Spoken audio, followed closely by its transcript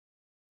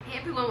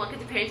everyone, welcome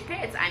to Parents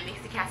Parents. I'm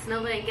Mixie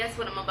Casanova, and guess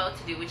what I'm about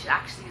to do, which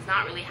actually is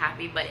not really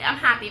happy, but I'm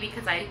happy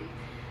because I'm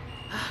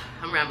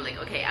rambling.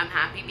 Okay, I'm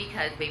happy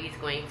because baby's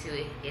going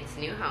to its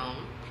new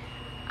home.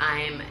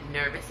 I'm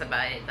nervous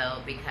about it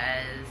though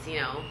because, you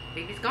know,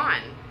 baby's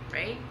gone,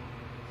 right?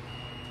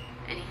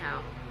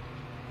 Anyhow,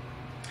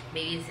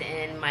 baby's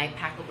in my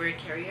Packle-Bird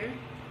carrier.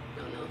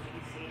 Don't know if you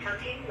can see.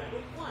 Parking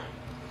level 1.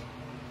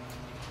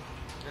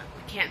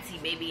 We can't see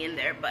baby in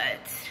there, but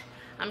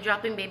I'm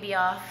dropping baby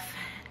off,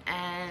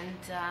 and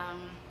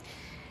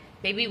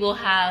baby will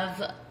have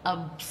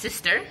a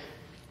sister,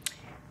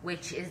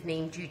 which is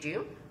named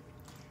Juju.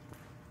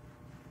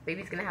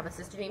 Baby's gonna have a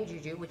sister named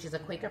Juju, which is a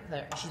Quaker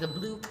player. She's a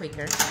blue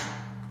Quaker,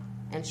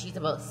 and she's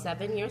about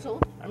 7 years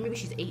old, or maybe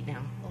she's 8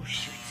 now. Oh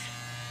shoot,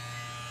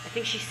 I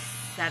think she's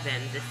 7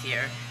 this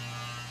year.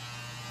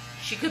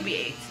 She could be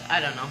 8. I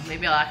don't know.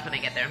 Maybe I'll ask when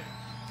I get there.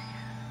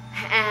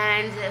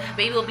 And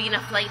baby will be in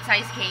a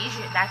flight-size cage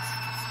that's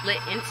split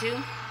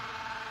into.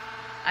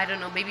 I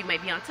don't know, baby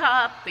might be on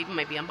top, baby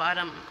might be on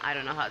bottom. I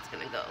don't know how it's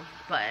gonna go.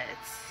 But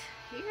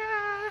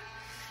yeah,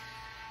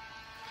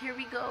 here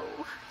we go.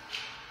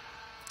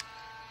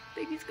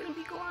 Baby's gonna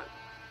be gone.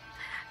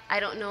 I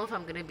don't know if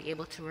I'm gonna be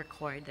able to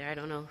record there. I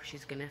don't know if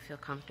she's gonna feel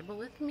comfortable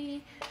with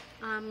me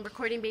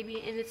recording baby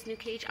in its new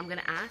cage. I'm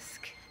gonna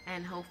ask,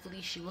 and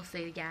hopefully she will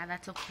say, yeah,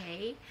 that's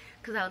okay.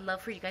 Because I would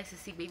love for you guys to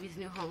see baby's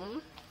new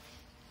home.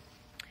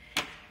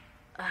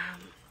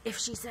 If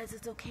she says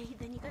it's okay,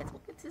 then you guys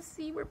will get to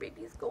see where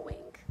baby's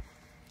going.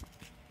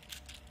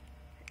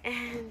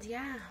 And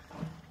yeah,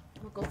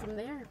 we'll go from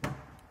there.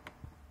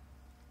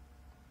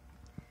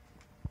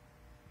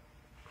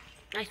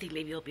 I think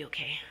baby will be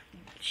okay.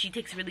 She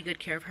takes really good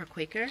care of her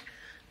Quaker,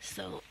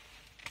 so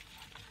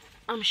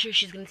I'm sure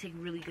she's going to take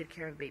really good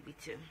care of baby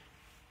too.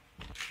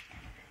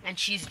 And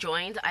she's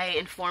joined. I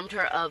informed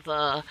her of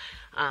a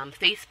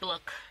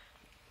Facebook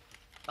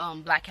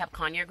Black Capped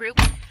Conure group.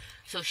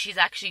 So she's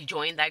actually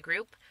joined that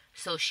group.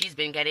 So she's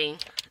been getting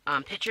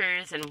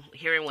pictures and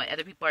hearing what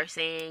other people are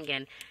saying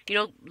and, you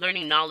know,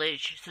 learning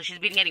knowledge. So she's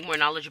been getting more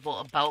knowledgeable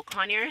about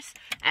conures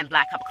and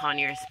Black Capped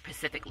Conures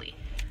specifically.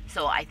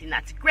 So I think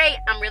that's great.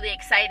 I'm really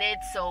excited.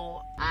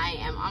 So I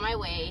am on my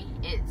way.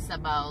 It's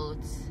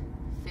about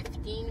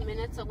 15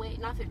 minutes away.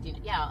 Not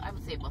 15. Yeah, I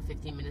would say about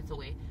 15 minutes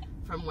away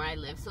from where I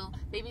live. So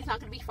baby's not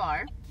going to be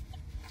far.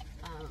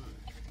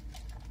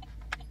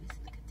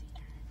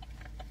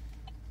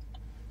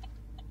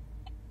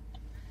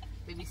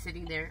 Baby's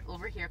sitting there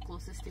over here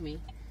closest to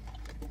me,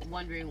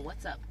 wondering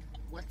what's up,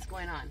 what's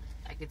going on.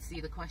 I could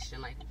see the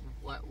question, like,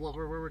 where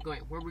we're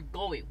going, where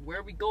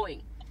are we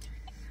going?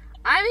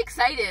 I'm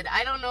excited.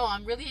 I don't know.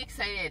 I'm really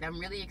excited.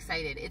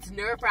 It's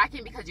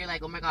nerve-wracking because you're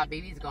like, oh my god,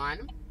 baby's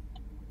gone.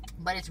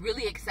 But it's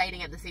really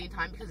exciting at the same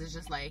time because it's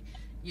just like,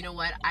 you know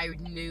what? I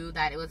knew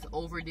that it was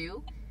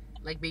overdue.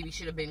 Like, baby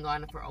should have been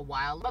gone for a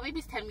while. But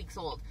baby's 10 weeks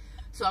old.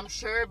 So I'm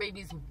sure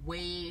baby's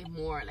way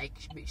more, like,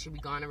 should be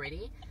gone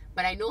already.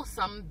 But I know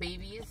some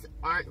babies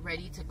aren't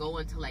ready to go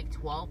until like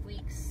 12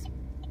 weeks.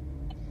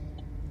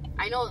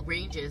 I know it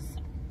ranges,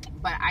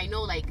 but I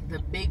know like the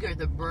bigger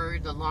the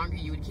bird, the longer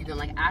you would keep them.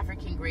 Like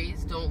African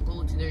greys don't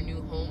go to their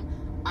new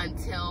home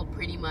until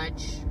pretty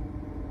much,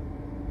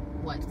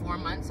 what, 4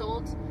 months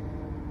old?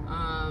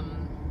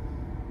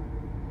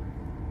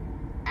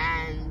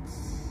 And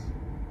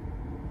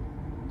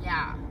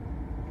yeah,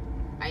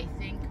 I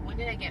think, when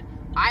did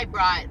I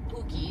brought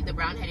Pookie, the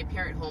brown-headed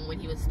parrot, home when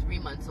he was 3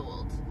 months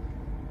old.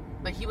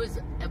 But he was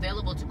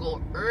available to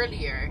go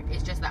earlier.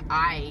 It's just that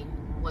I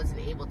wasn't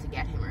able to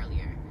get him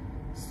earlier.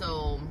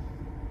 So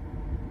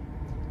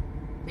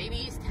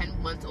baby's 10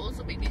 months old.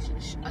 So baby's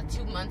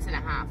 2 months and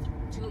a half.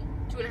 Two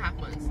and a half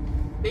months.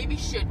 Baby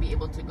should be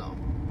able to go.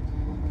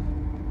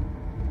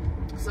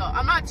 So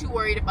I'm not too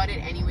worried about it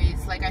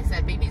anyways. Like I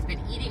said, baby's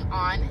been eating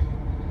on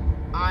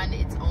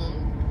its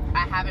own.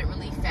 I haven't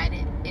really fed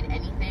it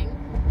anything.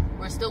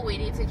 We're still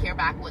waiting to hear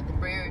back what the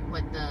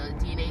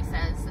DNA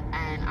says,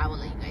 and I will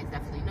let you guys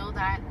definitely know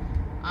that.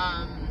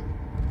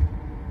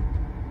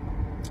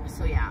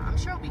 So yeah, I'm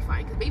sure it'll be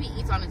fine because baby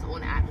eats on its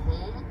own at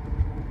home.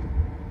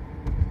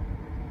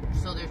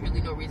 So there's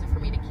really no reason for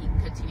me to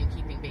continue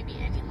keeping baby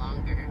any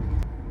longer.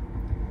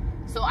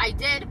 So I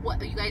did,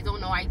 what you guys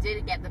don't know, I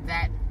did get the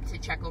vet to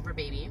check over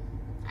baby.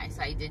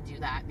 So I did do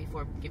that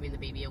before giving the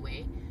baby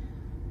away.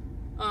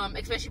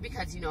 Especially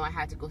because, you know, I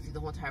had to go through the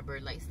whole entire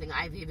bird lice thing.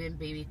 I've given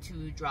baby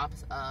 2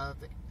 drops of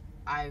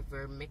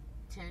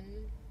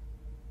ivermectin,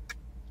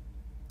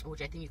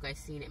 which I think you guys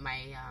seen in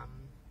my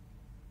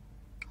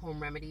home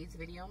remedies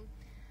video.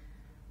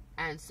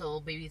 And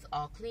so baby's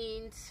all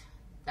cleaned.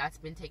 That's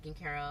been taken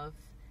care of.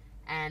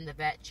 And the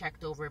vet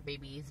checked over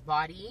baby's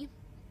body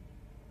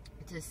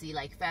to see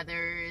like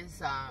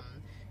feathers,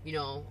 you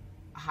know,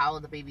 how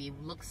the baby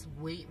looks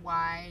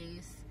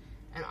weight-wise.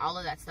 And all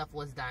of that stuff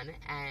was done,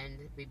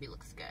 and baby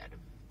looks good.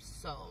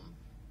 So,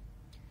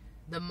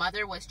 the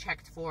mother was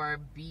checked for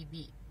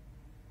PPD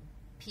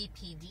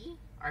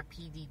or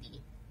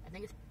PDD. I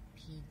think it's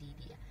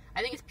PDD.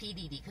 I think it's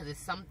PDD because it's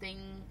something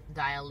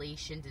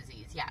dilation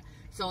disease. Yeah.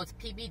 So it's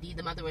PBD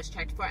the mother was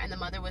checked for, and the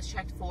mother was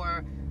checked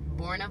for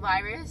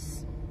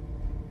virus,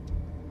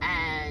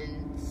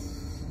 and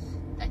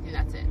I think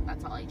that's it.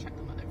 That's all I checked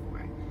the mother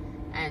for.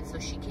 And so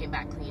she came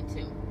back clean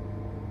too.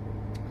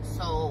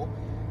 So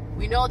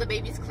we know the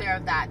baby's clear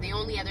of that. The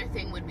only other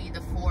thing would be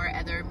the 4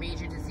 other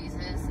major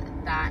diseases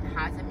that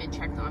hasn't been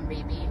checked on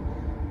baby.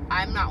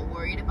 I'm not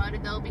worried about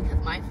it though,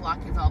 because my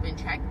flock has all been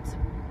checked.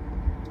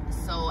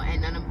 So,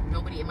 and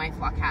nobody in my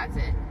flock has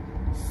it.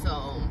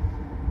 So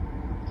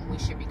we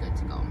should be good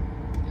to go.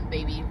 And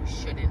baby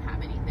shouldn't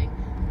have anything.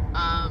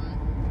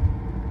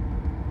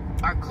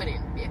 Or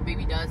couldn't. If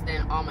baby does,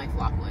 then all my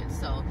flock would.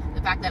 So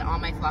the fact that all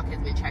my flock has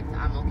been checked,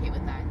 I'm okay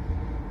with that.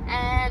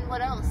 And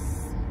what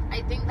else?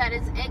 I think that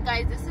is it,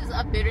 guys. This is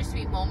a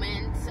bittersweet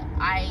moment.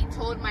 I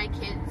told my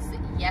kids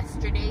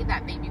yesterday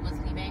that baby was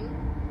leaving.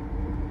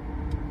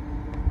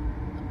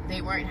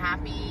 They weren't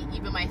happy.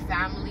 Even my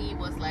family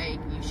was like,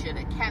 you should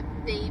have kept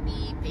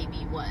baby.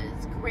 Baby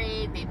was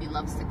great. Baby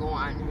loves to go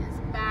on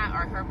his back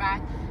or her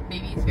back.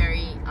 Baby's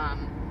very,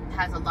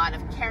 has a lot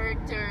of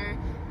character.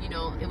 You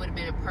know, it would have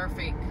been a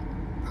perfect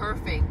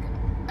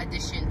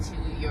addition to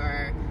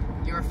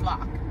your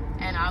flock.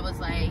 And I was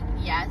like,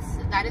 yes,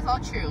 that is all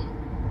true.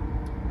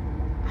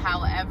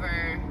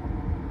 However,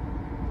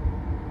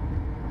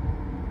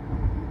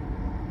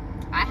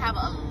 I have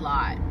a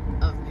lot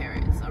of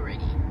parrots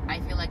already. I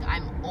feel like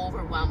I'm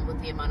overwhelmed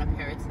with the amount of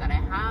parrots that I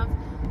have.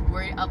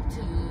 We're up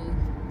to,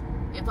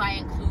 if I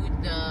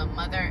include the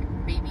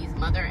baby's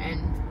mother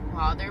and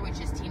father,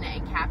 which is Tina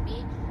and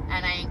Cappy,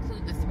 and I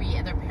include the 3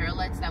 other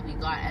parrotlets that we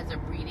got as a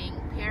breeding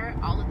pair,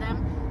 all of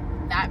them,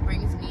 that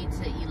brings me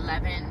to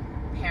 11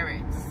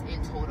 parrots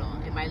in total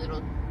in my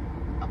little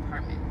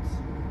apartment.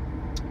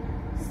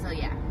 So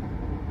yeah,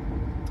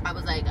 I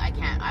was like, I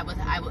can't.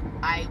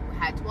 I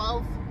had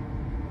 12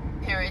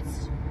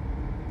 parrots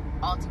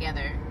all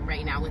together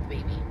right now with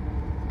baby,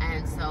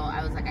 and so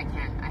I was like, I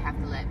can't. I have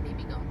to let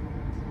baby go,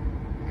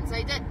 and so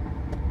I did.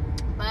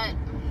 But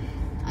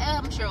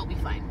I'm sure it'll be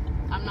fine.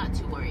 I'm not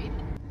too worried.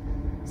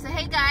 So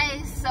hey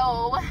guys,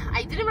 so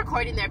I didn't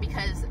record in there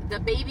because the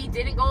baby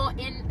didn't go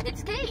in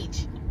its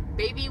cage.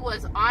 Baby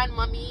was on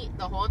mommy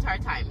the whole entire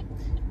time.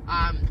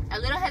 A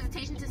little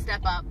hesitation to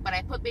step up, but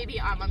I put baby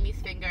on mommy's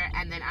finger,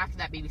 and then after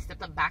that baby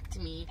stepped up back to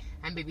me,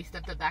 and baby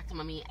stepped up back to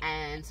mommy,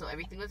 and so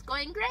everything was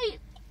going great.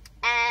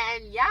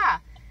 And yeah,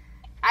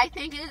 I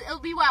think it'll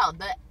be well.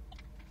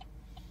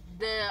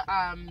 The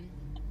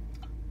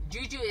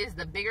Juju is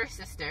the bigger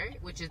sister,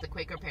 which is the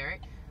Quaker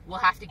parrot. We'll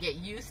have to get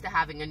used to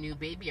having a new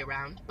baby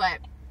around, but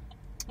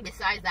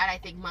besides that, I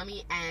think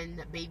mommy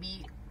and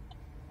baby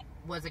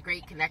was a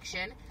great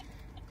connection.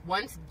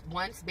 Once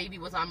baby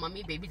was on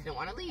mommy, baby didn't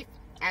want to leave.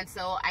 And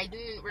so I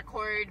didn't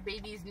record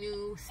baby's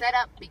new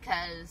setup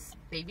because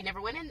baby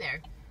never went in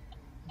there.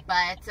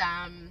 But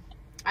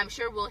I'm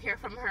sure we'll hear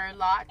from her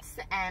lots,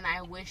 and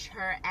I wish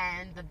her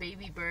and the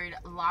baby bird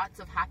lots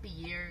of happy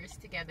years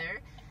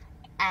together.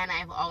 And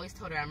I've always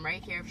told her I'm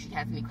right here if she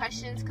has any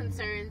questions,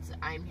 concerns,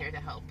 I'm here to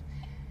help.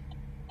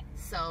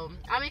 So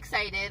I'm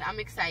excited.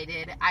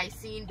 I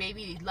seen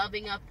baby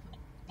loving up,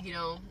 you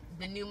know,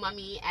 the new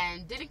mummy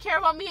and didn't care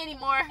about me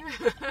anymore.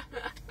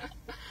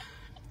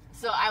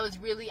 So I'm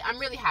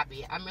really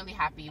happy. I'm really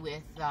happy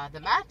with the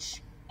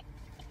match,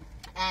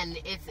 and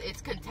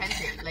it's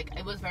contented. Like,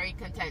 it was very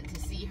content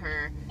to see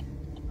her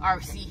or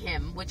see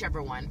him,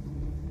 whichever one.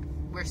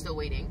 We're still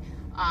waiting.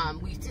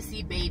 To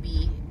see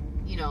baby,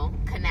 you know,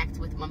 connect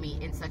with mummy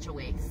in such a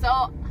way.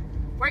 So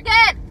we're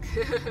good.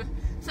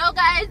 So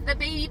guys, the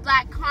baby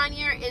Black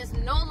Conure is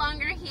no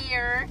longer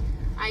here.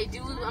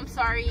 I'm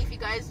sorry if you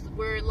guys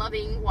were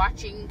loving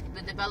watching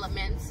the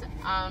developments.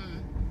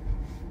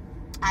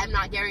 I'm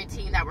not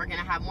guaranteeing that we're going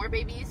to have more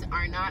babies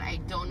or not. I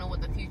don't know what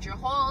the future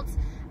holds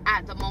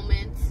at the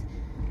moment.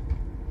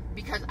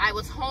 Because I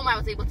was home, I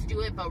was able to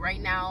do it. But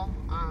right now,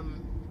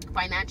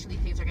 financially,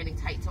 things are getting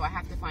tight. So I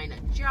have to find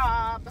a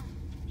job.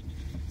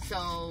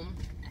 So,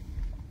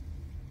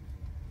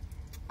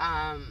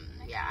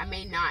 yeah, I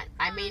may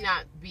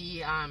not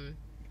be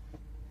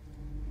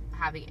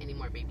having any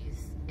more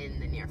babies in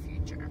the near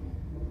future.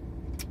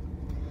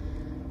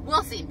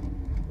 We'll see.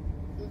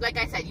 Like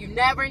I said, you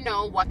never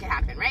know what can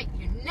happen, right?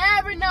 You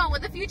never know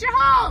what the future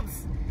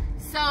holds.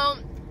 So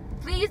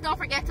please don't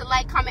forget to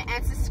like, comment,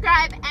 and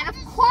subscribe. And of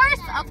course,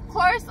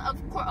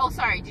 oh,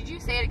 sorry, did you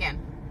say it again?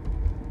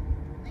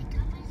 Like,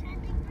 comment,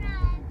 and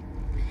subscribe.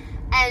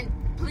 And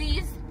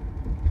please,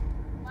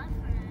 What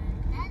for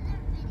another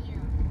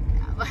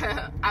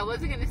video? I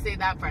wasn't going to say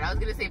that part. I was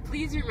going to say,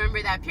 please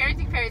remember that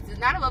parenting parents is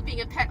not about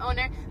being a pet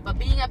owner, but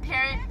being a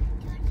parent.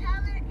 To tell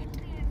her if you're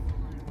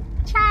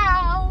for.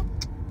 Ciao.